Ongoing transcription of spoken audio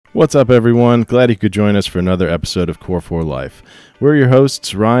What's up, everyone? Glad you could join us for another episode of Core 4 Life. We're your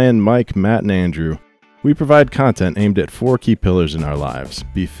hosts, Ryan, Mike, Matt, and Andrew. We provide content aimed at 4 key pillars in our lives: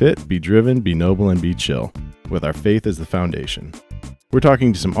 be fit, be driven, be noble, and be chill, with our faith as the foundation. We're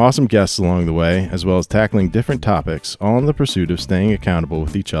talking to some awesome guests along the way, as well as tackling different topics, all in the pursuit of staying accountable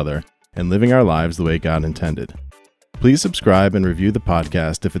with each other and living our lives the way God intended. Please subscribe and review the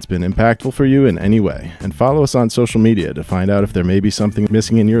podcast if it's been impactful for you in any way, and follow us on social media to find out if there may be something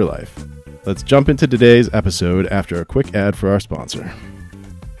missing in your life. Let's jump into today's episode after a quick ad for our sponsor.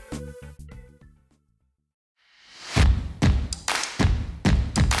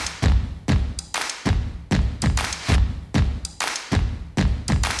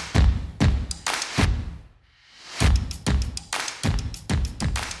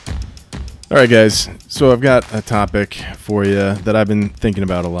 All right, guys, so I've got a topic for you that I've been thinking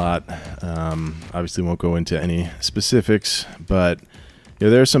about a lot. Obviously won't go into any specifics, but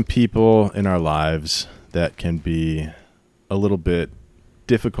there are some people in our lives that can be a little bit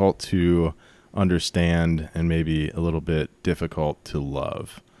difficult to understand and maybe a little bit difficult to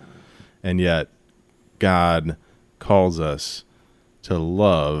love. And yet God calls us to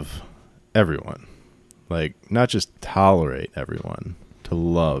love everyone, like not just tolerate everyone, to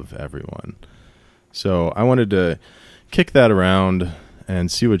love everyone. So I wanted to kick that around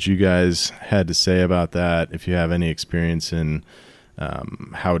and see what you guys had to say about that. If you have any experience in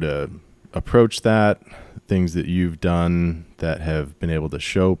how to approach that, things that you've done that have been able to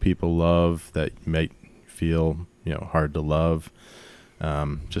show people love that might feel hard to love.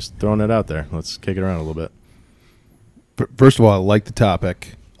 Just throwing it out there. Let's kick it around a little bit. First of all, I like the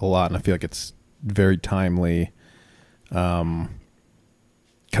topic a lot, and I feel like it's very timely.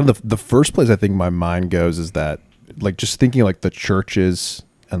 Kind of the first place I think my mind goes is that, like, just thinking like the churches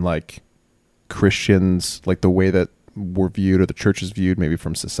and like Christians, like the way that we're viewed or the church is viewed maybe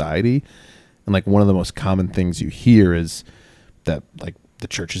from society. And like one of the most common things you hear is that like the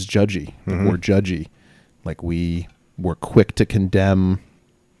church is judgy. Mm-hmm. We're judgy. Like we're quick to condemn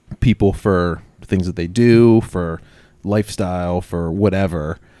people for things that they do, for lifestyle, for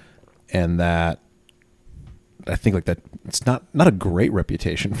whatever. And that I think like that it's not a great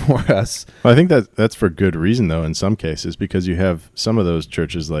reputation for us. Well, I think that's for good reason though in some cases, because you have some of those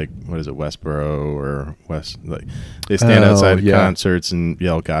churches like Westboro or West, like they stand outside of concerts and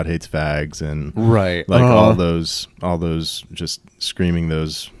yell "God hates fags" and right, like all those just screaming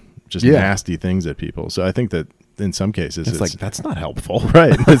those just nasty things at people. So I think that in some cases it's like that's not helpful.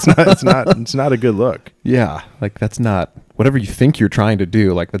 Right. It's not a good look. Yeah, like that's not whatever you think you're trying to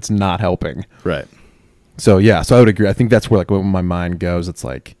do, like that's not helping. Right. So I would agree. I think that's where like when my mind goes, it's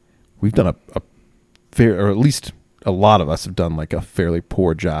like we've done a fair, or at least a lot of us have done like a fairly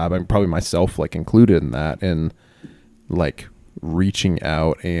poor job. I'm probably myself like included in that, in like reaching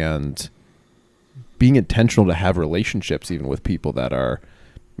out and being intentional to have relationships even with people that are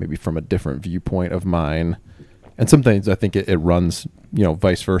maybe from a different viewpoint of mine. And sometimes I think it runs,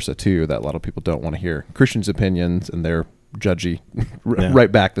 vice versa too, that a lot of people don't want to hear Christians' opinions and they're judgy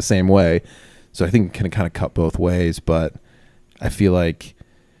right back the same way. So I think it can kind of cut both ways, but I feel like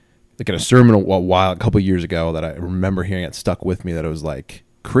in a sermon a couple of years ago that I remember hearing, it stuck with me, that it was like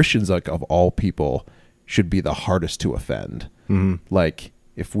Christians, like of all people, should be the hardest to offend. Mm-hmm. Like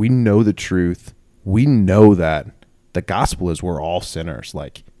if we know the truth, we know that the gospel is we're all sinners.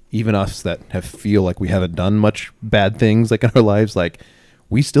 Like even us that feel like we haven't done much bad things like in our lives, like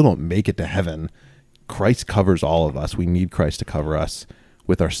we still don't make it to heaven. Christ covers all of us. We need Christ to cover us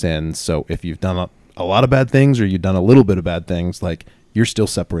with our sins. So if you've done a lot of bad things or you've done a little bit of bad things, like you're still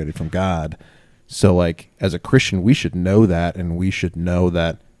separated from God. So like as a Christian, we should know that, and we should know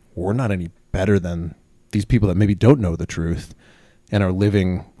that we're not any better than these people that maybe don't know the truth and are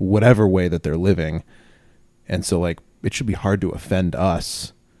living whatever way that they're living. And so like it should be hard to offend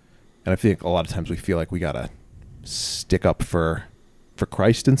us. And I think a lot of times we feel like we gotta stick up for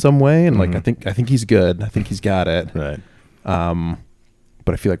Christ in some way. And like I think he's good. I think he's got it. Right.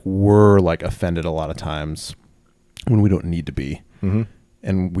 But I feel like we're like offended a lot of times when we don't need to be. Mm-hmm.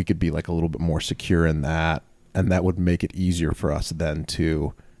 And we could be like a little bit more secure in that. And that would make it easier for us then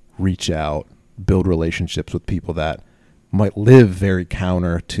to reach out, build relationships with people that might live very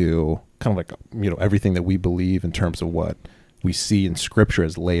counter to kind of like, everything that we believe in terms of what we see in Scripture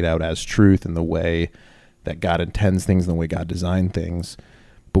as laid out as truth and the way that God intends things and the way God designed things.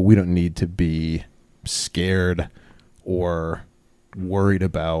 But we don't need to be scared or worried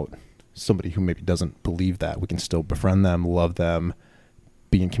about somebody who maybe doesn't believe that. We can still befriend them, love them,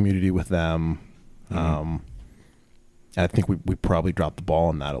 be in community with them. Mm-hmm. And I think we probably dropped the ball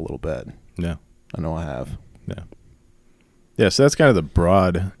on that a little bit. Yeah. I know I have. Yeah. Yeah, so that's kind of the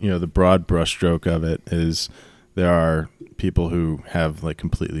broad brushstroke of it is there are people who have like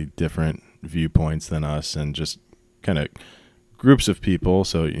completely different viewpoints than us and just kind of groups of people.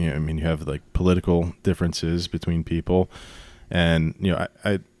 So, I mean, you have like political differences between people and,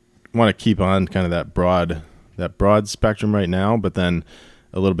 I want to keep on kind of that broad spectrum right now, but then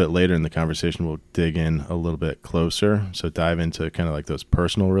a little bit later in the conversation, we'll dig in a little bit closer. So dive into kind of like those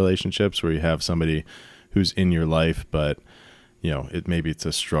personal relationships where you have somebody who's in your life, but maybe it's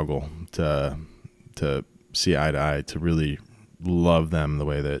a struggle to see eye to eye, to really love them the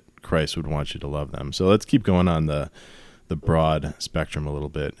way that Christ would want you to love them. So let's keep going on the broad spectrum a little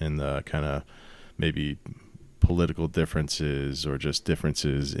bit in the kind of maybe political differences or just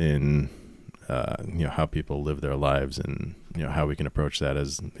differences in how people live their lives and how we can approach that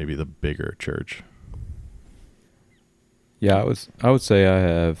as maybe the bigger church. Yeah, I would say I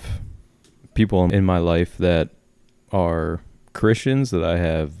have people in my life that are Christians that I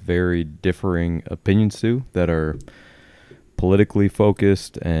have very differing opinions to, that are politically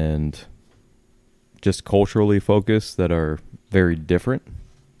focused and just culturally focused, that are very different.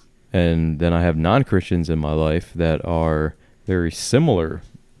 And then I have non-Christians in my life that are very similar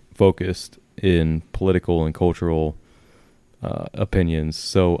focused in political and cultural opinions.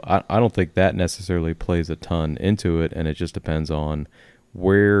 So I don't think that necessarily plays a ton into it, and it just depends on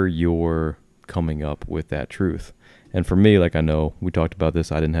where you're coming up with that truth. And for me, like, I know we talked about this,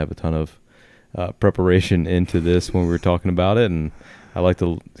 I didn't have a ton of preparation into this when we were talking about it, and I like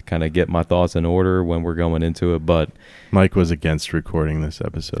to kind of get my thoughts in order when we're going into it. But Mike was against recording this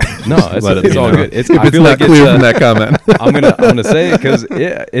episode. No, it's all good. I feel like clear from that comment. I'm gonna say it because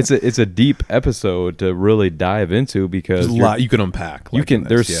it's a deep episode to really dive into, because there's a lot you can unpack.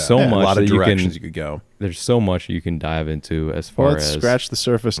 There's so much, a lot of that directions you could go. There's so much you can dive into as far let's as scratch the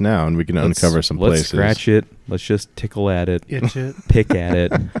surface now, and we can uncover some places. Let's scratch it. Let's just tickle at it, itch it, pick at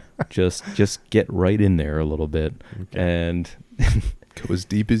it. just get right in there a little bit, and go as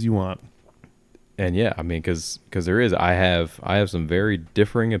deep as you want. And yeah, I mean, because I have some very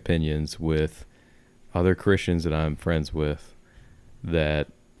differing opinions with other Christians that I'm friends with, that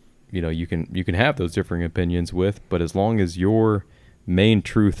you can have those differing opinions with, but as long as your main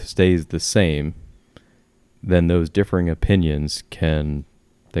truth stays the same, then those differing opinions can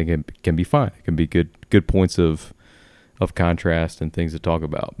be fine. It can be good points of contrast and things to talk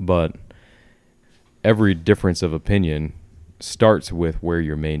about. But every difference of opinion starts with where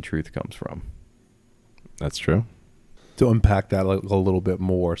your main truth comes from. That's true. To unpack that a little bit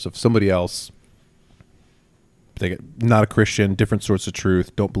more, so if somebody else, not a Christian, different sorts of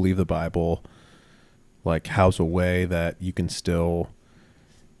truth, don't believe the Bible, like, how's a way that you can still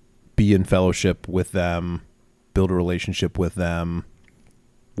be in fellowship with them, build a relationship with them,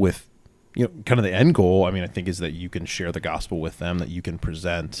 with kind of the end goal, I mean, I think, is that you can share the gospel with them, that you can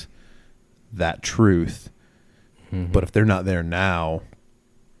present that truth. Mm-hmm. But if they're not there now,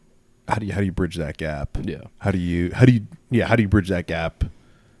 how do you bridge that gap? Yeah. How do you bridge that gap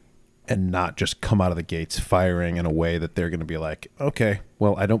and not just come out of the gates firing in a way that they're going to be like, okay,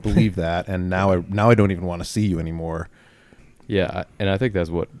 well, I don't believe that, and now I don't even want to see you anymore. Yeah, and I think that's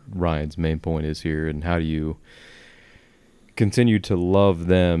what Ryan's main point is here. And how do you continue to love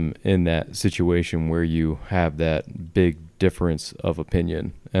them in that situation where you have that big difference of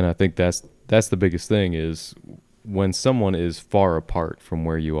opinion? And I think that's the biggest thing, is when someone is far apart from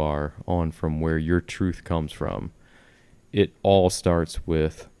where you are, from where your truth comes from, it all starts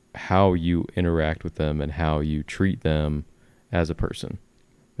with how you interact with them and how you treat them as a person.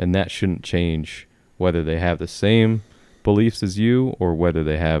 And that shouldn't change whether they have the same beliefs as you or whether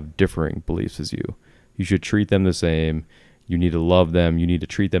they have differing beliefs as you. You should treat them the same. You need to love them. You need to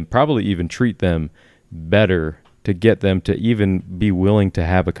treat them, probably even treat them better, to get them to even be willing to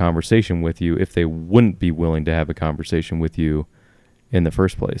have a conversation with you if they wouldn't be willing to have a conversation with you in the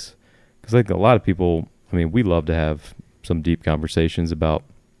first place. Because like a lot of people, I mean, we love to have some deep conversations about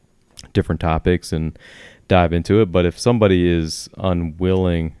different topics and dive into it. But if somebody is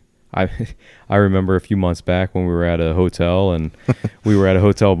unwilling, I remember a few months back when we were at a hotel and we were at a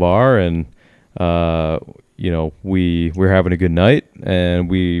hotel bar, and we were having a good night, and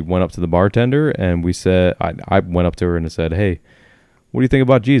we went up to the bartender and we said, I went up to her and I said, "Hey, what do you think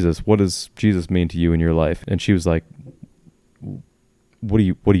about Jesus? What does Jesus mean to you in your life?" And she was like, What do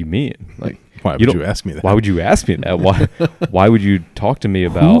you mean? Like, why would you ask me that? Why would you ask me that? Why would you talk to me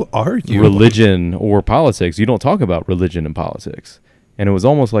about who are you? Religion or politics? You don't talk about religion and politics. And it was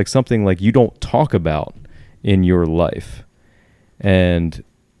almost like something like you don't talk about in your life. And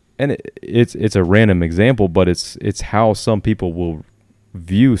it's a random example, but it's how some people will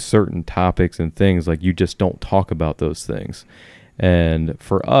view certain topics and things like you just don't talk about those things. And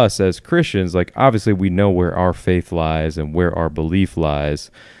for us as Christians, like obviously we know where our faith lies and where our belief lies,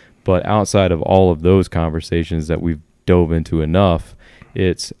 but outside of all of those conversations that we've dove into enough,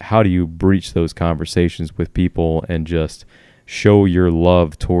 it's how do you breach those conversations with people and just show your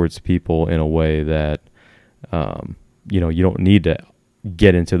love towards people in a way that, you don't need to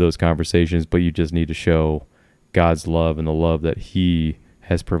get into those conversations, but you just need to show God's love and the love that he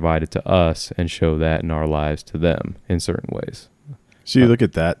has provided to us and show that in our lives to them in certain ways. So you look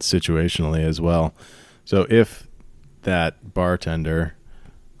at that situationally as well. So if that bartender,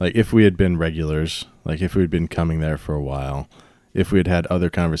 like if we had been regulars, like if we had been coming there for a while, if we had had other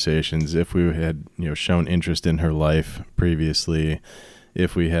conversations, if we had, shown interest in her life previously,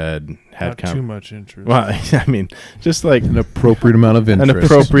 if we had not too much interest. Well, I mean, just like An appropriate amount of interest. an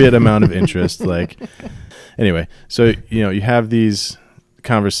appropriate amount of interest. Like, anyway, so, you have these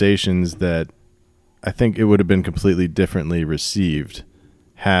conversations that I think it would have been completely differently received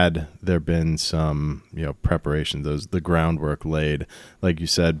had there been some, preparation, the groundwork laid, like you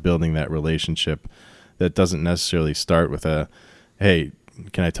said, building that relationship that doesn't necessarily start with hey,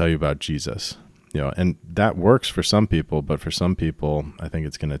 can I tell you about Jesus? And that works for some people, but for some people, I think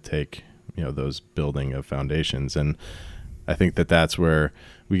it's going to take, those building of foundations. And I think that's where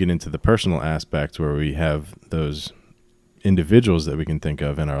we get into the personal aspect, where we have those individuals that we can think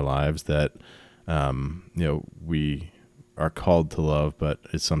of in our lives that, we are called to love, but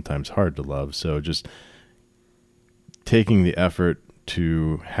it's sometimes hard to love. So just taking the effort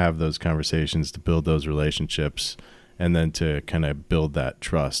to have those conversations, to build those relationships, and then to kind of build that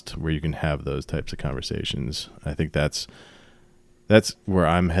trust where you can have those types of conversations. I think that's where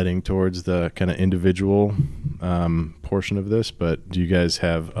I'm heading towards, the kind of individual portion of this. But do you guys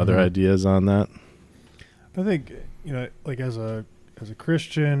have other ideas on that? I think, like as a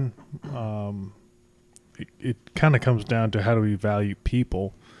Christian, it kind of comes down to how do we value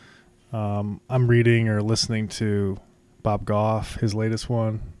people. I'm reading or listening to Bob Goff, his latest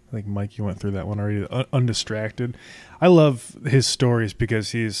one. I think, Mike, you went through that one already, Undistracted. I love his stories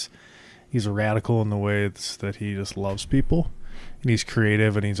because he's radical in the ways that he just loves people, and he's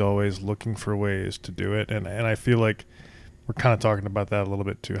creative, and he's always looking for ways to do it. And I feel like we're kind of talking about that a little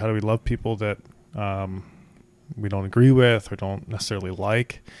bit too. How do we love people that we don't agree with or don't necessarily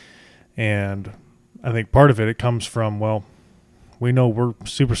like? And I think part of it comes from, well, we know we're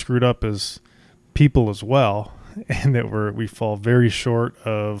super screwed up as people as well, and that we fall very short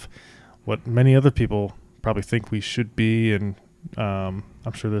of what many other people probably think we should be. And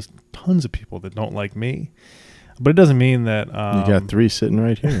I'm sure there's tons of people that don't like me, but it doesn't mean that you got 3 sitting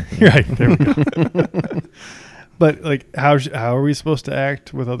right here. Right, there we go. But like, how are we supposed to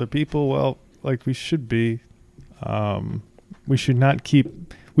act with other people? Well, like we should be. We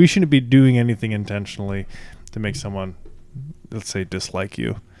shouldn't be doing anything intentionally to make someone, let's say, dislike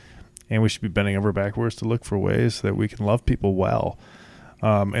you. And we should be bending over backwards to look for ways that we can love people well.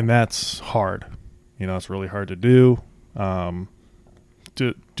 And that's hard. It's really hard to do.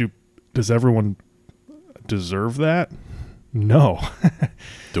 Does everyone deserve that? No.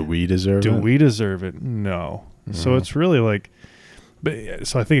 Do we deserve it? Do we deserve it? No. Mm-hmm. So it's really like,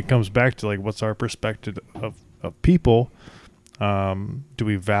 so I think it comes back to like, what's our perspective of people? Do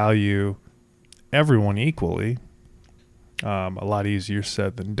we value everyone equally? A lot easier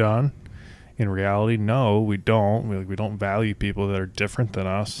said than done. In reality, no, we don't. We don't value people that are different than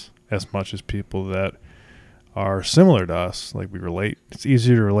us as much as people that are similar to us. Like we relate. It's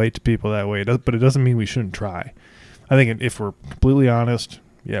easier to relate to people that way. But it doesn't mean we shouldn't try. I think if we're completely honest,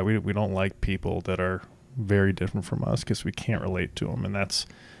 yeah, we don't like people that are very different from us because we can't relate to them. And that's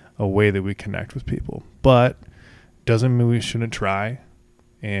a way that we connect with people. But doesn't mean we shouldn't try.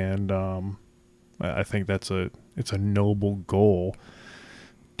 And I think it's a noble goal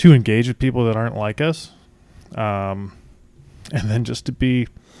to engage with people that aren't like us, and then just to be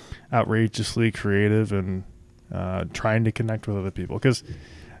outrageously creative and trying to connect with other people. Because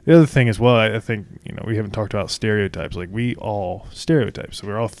the other thing as well, I think, we haven't talked about stereotypes. Like we all stereotype, so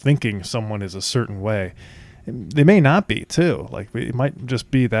we're all thinking someone is a certain way. And they may not be too. Like it might just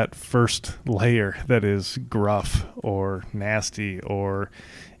be that first layer that is gruff or nasty or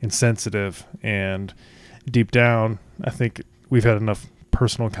insensitive. And deep down, I think we've had enough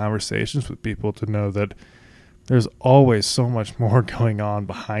personal conversations with people to know that there's always so much more going on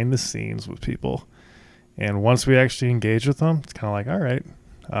behind the scenes with people. And once we actually engage with them, it's kind of like, all right,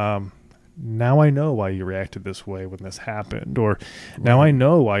 now I know why you reacted this way when this happened, or now I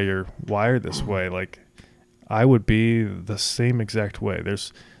know why you're wired this way. Like I would be the same exact way.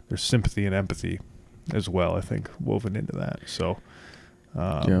 There's sympathy and empathy as well, I think, woven into that. So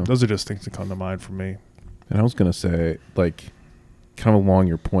Those are just things that come to mind for me. And I was gonna say, like, kind of along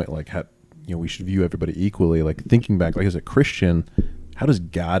your point, like, how, we should view everybody equally. Like, thinking back, like, as a Christian, how does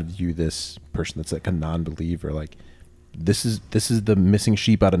God view this person that's like a non-believer? Like, this is the missing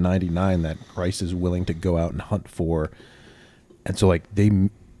sheep out of 99 that Christ is willing to go out and hunt for. And so, like,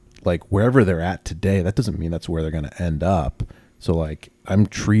 like, wherever they're at today, that doesn't mean that's where they're gonna end up. So, like, I'm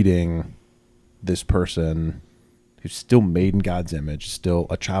treating this person who's still made in God's image, still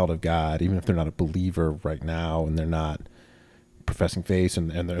a child of God, even if they're not a believer right now and they're not professing faith and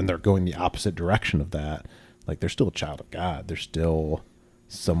they're going the opposite direction of that. Like, they're still a child of God. They're still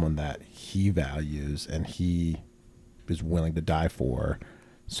someone that he values and he is willing to die for.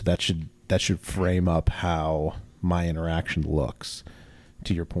 So that should frame up how my interaction looks.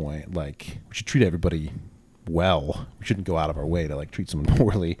 To your point, like, we should treat everybody well. We shouldn't go out of our way to, like, treat someone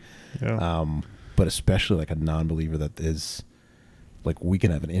poorly. Yeah. But especially like a non-believer that is, like, we can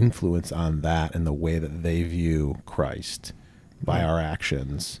have an influence on that and the way that they view Christ by our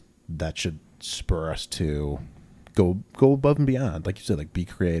actions. That should spur us to go above and beyond. Like you said, like, be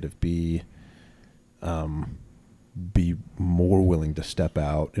creative, be more willing to step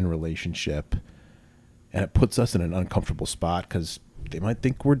out in relationship. And it puts us in an uncomfortable spot because they might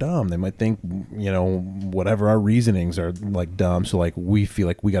think we're dumb. They might think, whatever our reasonings are, like, dumb. So, like, we feel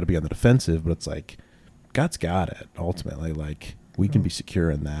like we got to be on the defensive, but it's like, God's got it ultimately. Like, we can be secure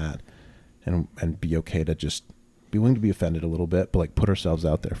in that and be okay to just be willing to be offended a little bit, but, like, put ourselves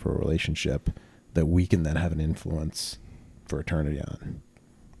out there for a relationship that we can then have an influence for eternity on.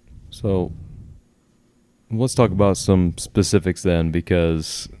 So let's talk about some specifics then,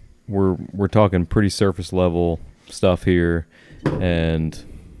 because we're talking pretty surface level stuff here. And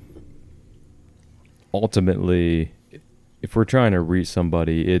ultimately, if we're trying to reach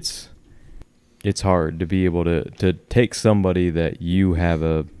somebody, it's hard to be able to take somebody that you have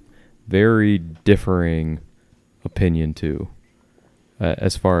a very differing opinion to,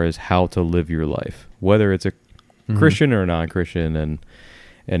 as far as how to live your life, whether it's a Christian or a non-Christian,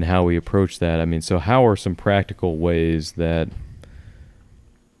 and how we approach that. I mean, so how are some practical ways that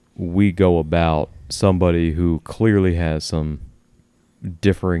we go about somebody who clearly has some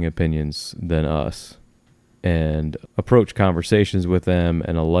differing opinions than us, and approach conversations with them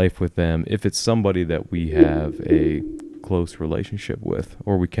and a life with them if it's somebody that we have a close relationship with,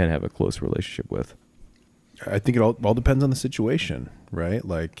 or we can have a close relationship with? I think it all depends on the situation, right?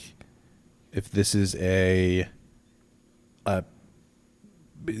 Like, if this is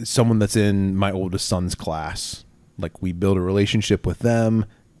someone that's in my oldest son's class, like, we build a relationship with them.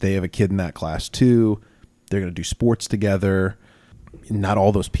 They have a kid in that class too. They're going to do sports together. Not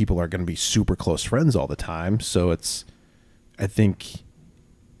all those people are going to be super close friends all the time. So I think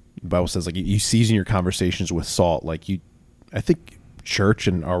the Bible says, like, you season your conversations with salt. Like, I think church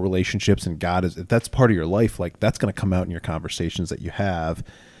and our relationships and God, if that's part of your life, like, that's going to come out in your conversations that you have.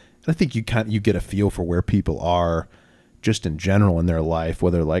 And I think you get a feel for where people are just in general in their life,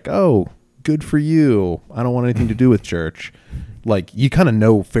 whether, like, oh, good for you, I don't want anything to do with church. Like, you kind of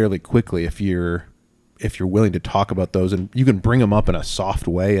know fairly quickly if you're willing to talk about those, and you can bring them up in a soft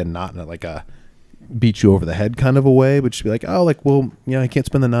way and not in a beat you over the head kind of a way, but just be like, oh, like, well, I can't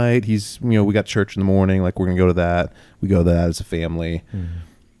spend the night. We got church in the morning. Like, we're going to go to that. We go to that as a family.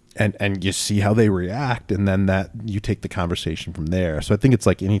 And you see how they react. And then that you take the conversation from there. So I think it's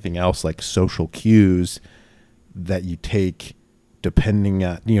like anything else, like social cues that you take depending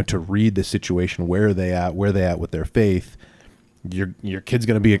on, to read the situation, where they at with their faith. Your kid's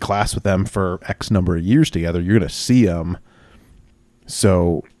going to be in class with them for X number of years together. You're going to see them.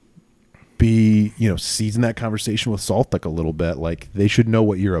 So season that conversation with salt, like, a little bit. Like, they should know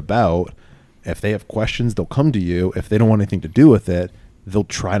what you're about. If they have questions, they'll come to you. If they don't want anything to do with it, they'll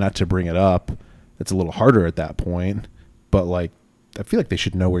try not to bring it up. It's a little harder at that point, but, like, I feel like they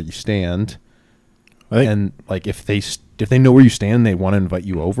should know where you stand. And, like, if they know where you stand, they want to invite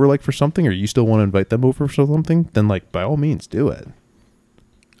you over, like, for something, or you still want to invite them over for something, then, like, by all means, do it.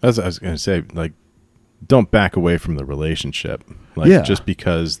 As I was going to say, like, don't back away from the relationship, like, just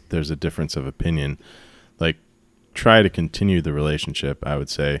because there's a difference of opinion. Like, try to continue the relationship. I would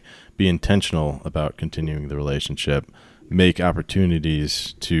say be intentional about continuing the relationship. Make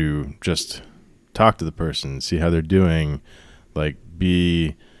opportunities to just talk to the person, see how they're doing. Like,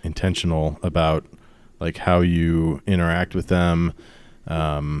 be intentional about, like, how you interact with them.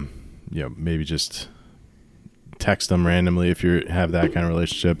 Maybe just text them randomly if you have that kind of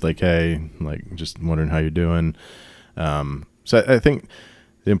relationship, like, hey, like, just wondering how you're doing. So I think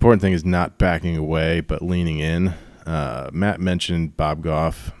the important thing is not backing away, but leaning in. Matt mentioned Bob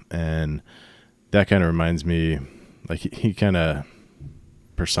Goff, and that kind of reminds me, like, he kind of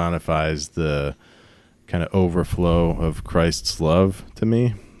personifies the kind of overflow of Christ's love to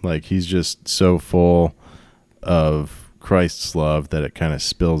me. Like, he's just so full of Christ's love that it kind of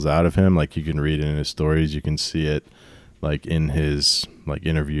spills out of him. Like, you can read it in his stories, you can see it like in his like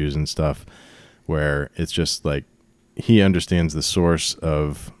interviews and stuff, where it's just like he understands the source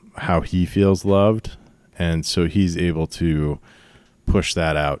of how he feels loved, and so he's able to push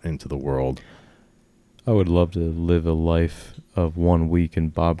that out into the world. I would love to live a life of 1 week in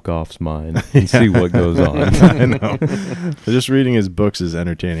Bob Goff's mind and see what goes on. I know. Just reading his books is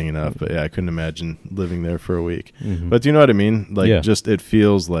entertaining enough, but yeah, I couldn't imagine living there for a week. Mm-hmm. But do you know what I mean? Like, Yeah. just it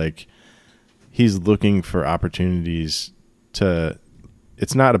feels like he's looking for opportunities to.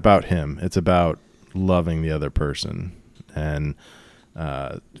 It's not about him. It's about loving the other person and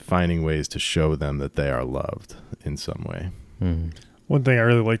finding ways to show them that they are loved in some way. Mm-hmm. One thing I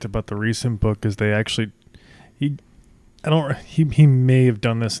really liked about the recent book is they actually, he may have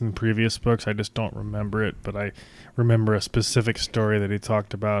done this in previous books. I just don't remember it, but I remember a specific story that he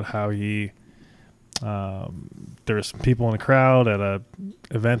talked about how he, there were some people in the crowd at a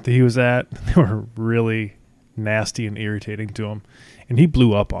event that he was at. They were really nasty and irritating to him, and he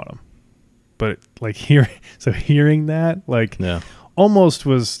blew up on them. But like hearing that, like, Yeah. almost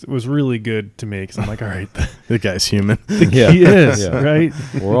was really good to me, because I'm like, all right, The guy's human. Yeah. he is, Yeah. right?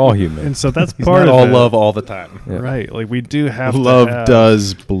 We're all human. And so that's He's part not of all it. love all the time. Yeah. Right. Like, we do have Love to have,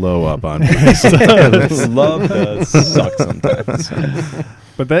 does blow up on me. Love does suck sometimes.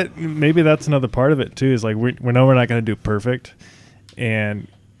 But that, maybe that's another part of it too, is like, we know we're not going to do perfect, and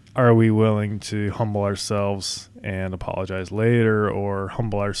are we willing to humble ourselves and apologize later, or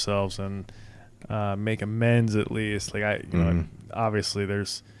humble ourselves and make amends at least? Like, you know, obviously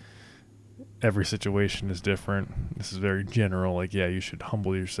there's, every situation is different. This is very general. Like, yeah, you should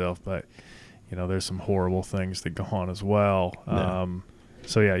humble yourself, but you know, there's some horrible things that go on as well. Yeah.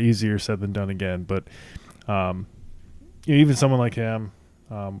 So yeah, easier said than done again. But you know, even someone like him,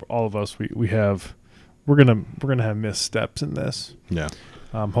 all of us, we're gonna have missteps in this. Yeah.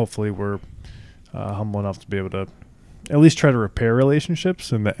 Hopefully we're humble enough to be able to at least try to repair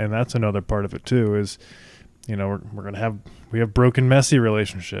relationships, and that's another part of it too. Is, you know, we have broken, messy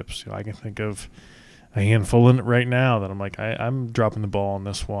relationships. You know, I can think of a handful in it right now that I'm like, I'm dropping the ball on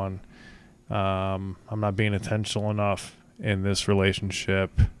this one. I'm not being intentional enough in this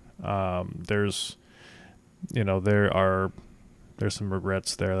relationship. There's some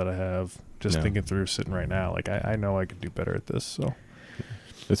regrets there that I have just Yeah. thinking through, sitting right now. Like, I know I could do better at this. So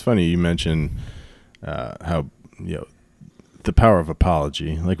It's funny you mentioned how, you know, the power of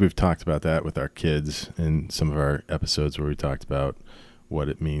apology. Like, we've talked about that with our kids in some of our episodes where we talked about what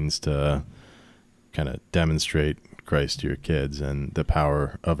it means to kind of demonstrate Christ to your kids and the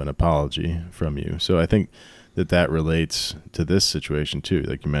power of an apology from you. So I think that relates to this situation too.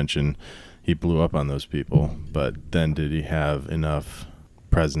 Like you mentioned, he blew up on those people, but then did he have enough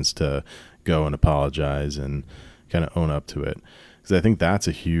presence to go and apologize and kind of own up to it? Because I think that's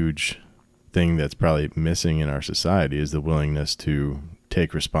a huge thing that's probably missing in our society, is the willingness to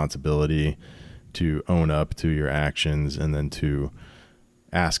take responsibility, to own up to your actions, and then to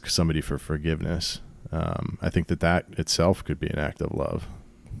ask somebody for forgiveness. I think that itself could be an act of love.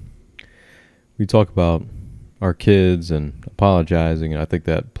 We talk about our kids and apologizing, and I think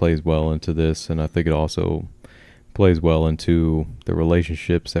that plays well into this, and I think it also plays well into the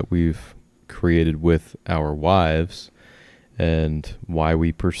relationships that we've created with our wives, and why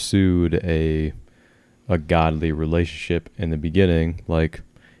we pursued a godly relationship in the beginning. Like,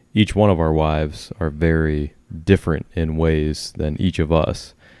 each one of our wives are very different in ways than each of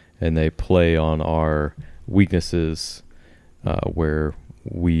us, and they play on our weaknesses where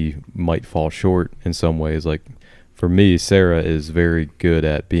we might fall short in some ways. Like, for me, Sarah is very good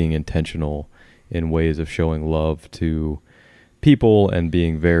at being intentional in ways of showing love to people and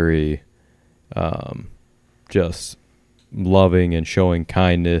being very just loving and showing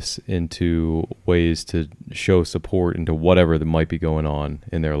kindness into ways to show support into whatever that might be going on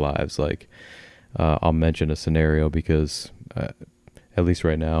in their lives. Like, I'll mention a scenario because at least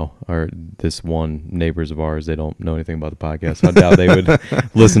right now, this one neighbors of ours, they don't know anything about the podcast. I doubt they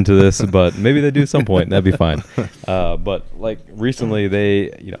would listen to this, but maybe they do at some point. That'd be fine. But like recently,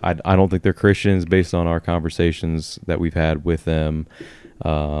 I don't think they're Christians based on our conversations that we've had with them.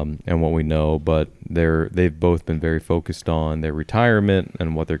 And what we know, but they've both been very focused on their retirement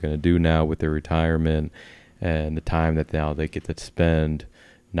and what they're going to do now with their retirement, and the time that now they get to spend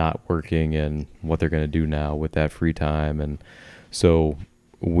not working, and what they're going to do now with that free time. And so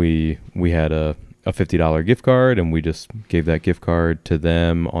we had a $50 gift card, and we just gave that gift card to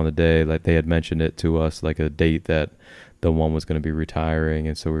them on the day, like they had mentioned it to us, like a date that the one was going to be retiring,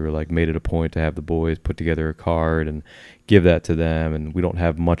 and so we were like made it a point to have the boys put together a card and give that to them. And we don't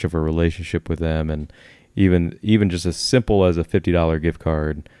have much of a relationship with them, and even just as simple as a $50 gift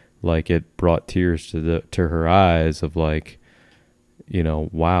card, like it brought tears to her eyes of like, you know,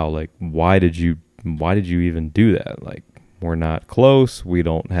 wow, like why did you even do that? Like, we're not close, we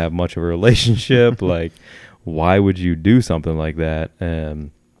don't have much of a relationship. Like, why would you do something like that?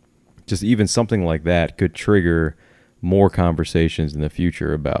 And just even something like that could trigger more conversations in the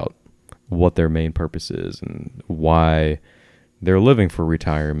future about what their main purpose is and why they're living for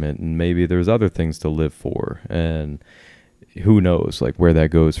retirement, and maybe there's other things to live for, and who knows like where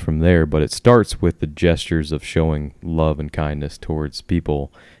that goes from there. But it starts with the gestures of showing love and kindness towards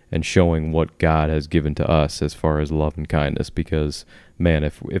people and showing what God has given to us as far as love and kindness. Because man,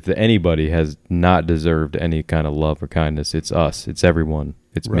 if anybody has not deserved any kind of love or kindness, it's us, it's everyone,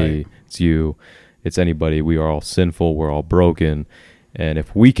 it's me, it's you, it's anybody. We are all sinful, we're all broken. And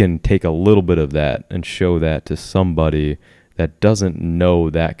if we can take a little bit of that and show that to somebody that doesn't know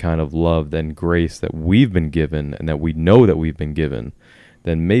that kind of love and grace that we've been given and that we know that we've been given,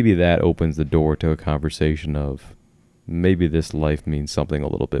 then maybe that opens the door to a conversation of maybe this life means something a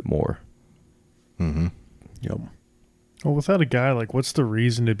little bit more. Mm-hmm. Yep. Well, without a guy, like, what's the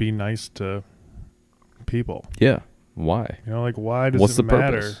reason to be nice to people? Yeah. Why? You know, like, why does What's it the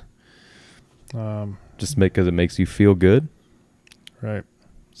matter? purpose? Just because it makes you feel good? Right.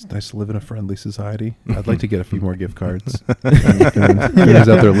 It's nice to live in a friendly society. I'd like to get a few more gift cards. Who's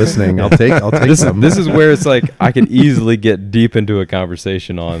out there listening? I'll take some. This is where it's like I could easily get deep into a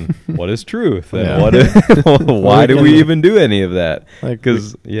conversation on what is truth and why do we even do any of that?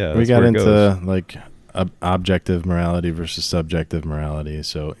 Because we got into like objective morality versus subjective morality.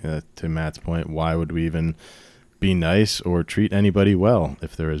 So to Matt's point, why would we even be nice or treat anybody well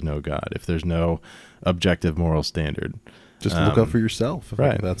if there is no God, if there's no objective moral standard? Just look out for yourself.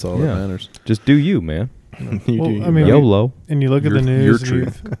 Right. That's all that matters. Just do you, man. YOLO. And you look at the news. Your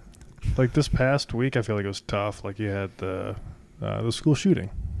and truth. Like this past week, I feel like it was tough. Like you had the school shooting.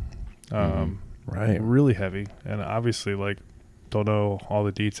 Right. Really heavy. And obviously, like, don't know all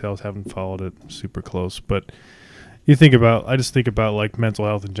the details, haven't followed it super close. But I just think about like mental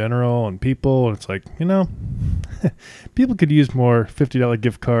health in general and people. And it's like, you know, people could use more $50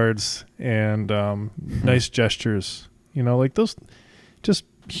 gift cards and nice gestures. You know, like those, just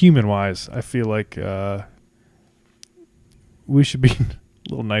human-wise, I feel like we should be a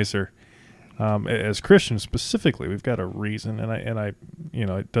little nicer. As Christians specifically, we've got a reason, and I, you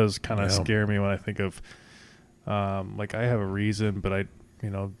know, it does kind of scare me when I think of, like I have a reason, but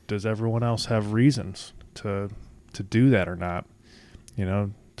does everyone else have reasons to do that or not? You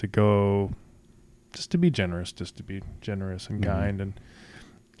know, to go, just to be generous and kind and.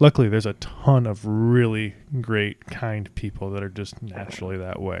 Luckily, there's a ton of really great, kind people that are just naturally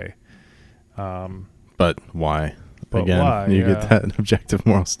that way. But why? But Again, why? you get that objective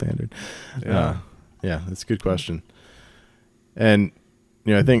moral standard. Yeah. That's a good question. And,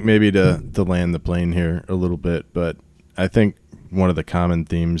 you know, I think maybe to land the plane here a little bit, but I think one of the common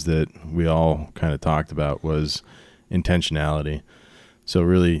themes that we all kind of talked about was intentionality. So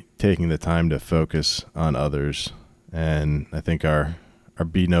really taking the time to focus on others. And I think our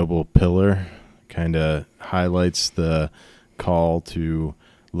Be Noble pillar kind of highlights the call to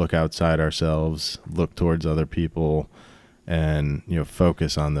look outside ourselves, look towards other people, and, you know,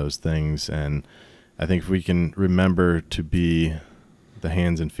 focus on those things. And I think if we can remember to be the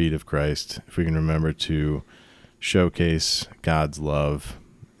hands and feet of Christ, if we can remember to showcase God's love,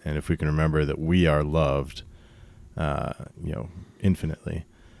 and if we can remember that we are loved, infinitely,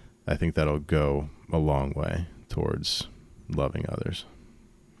 I think that'll go a long way towards loving others.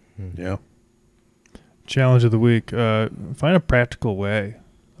 Yeah. Challenge of the week: find a practical way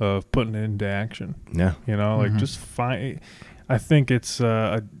of putting it into action. Yeah, You know, like just find. I think it's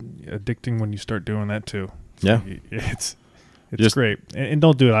addicting when you start doing that too. Yeah. It's Just- great, and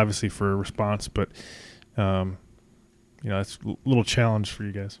don't do it obviously for a response, but it's a little challenge for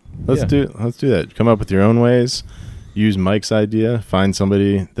you guys. let's do that. Come up with your own ways. Use Mike's idea. Find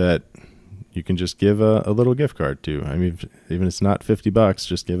somebody that you can just give a little gift card to. I mean, even if it's not $50,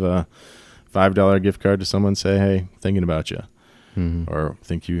 just give a $5 gift card to someone. Say, hey, thinking about you, or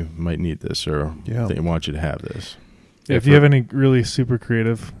think you might need this, or want you to have this. If you have any really super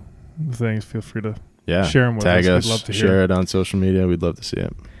creative things, feel free to share them with tag us. us, We'd love to share hear. it on social media. We'd love to see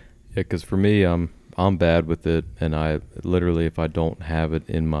it. Yeah, because for me, I'm bad with it, and I literally, if I don't have it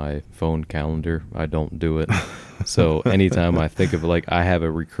in my phone calendar, I don't do it. So anytime I think of it, like I have a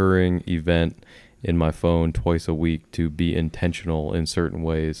recurring event in my phone twice a week to be intentional in certain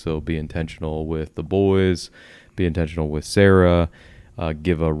ways. So be intentional with the boys, be intentional with Sarah,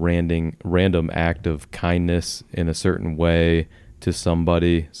 give a random act of kindness in a certain way to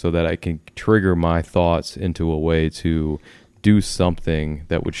somebody so that I can trigger my thoughts into a way to do something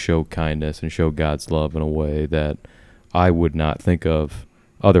that would show kindness and show God's love in a way that I would not think of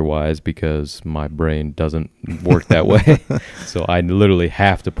otherwise, because my brain doesn't work that way. So I literally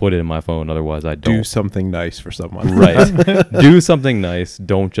have to put it in my phone, otherwise I don't. Do something nice for someone. Right. Do something nice.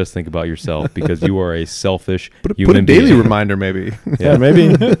 Don't just think about yourself, because you are a selfish Put a human daily being. reminder, maybe. Yeah,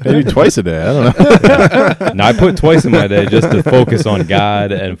 maybe twice a day. I don't know. Now I put twice in my day just to focus on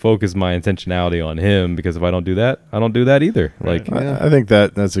God and focus my intentionality on Him, because if I don't do that, I don't do that either. Right. Like, I think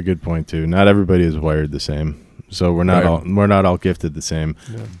that's a good point too. Not everybody is wired the same, so we're not all gifted the same,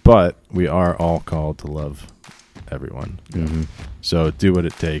 but we are all called to love everyone. mhm. So do what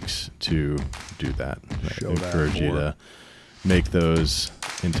it takes to do that. Show I that encourage you more. to make those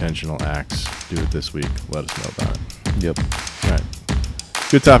intentional acts. Do it this week. Let us know about it. Yep. All right.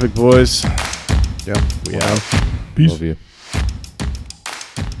 Good topic, boys. Yeah. We out. Peace. Love you.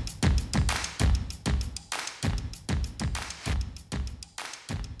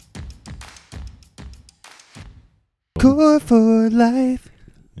 Core for life.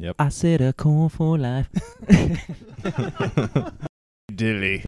 Yep. I said a corn for life. Dilly.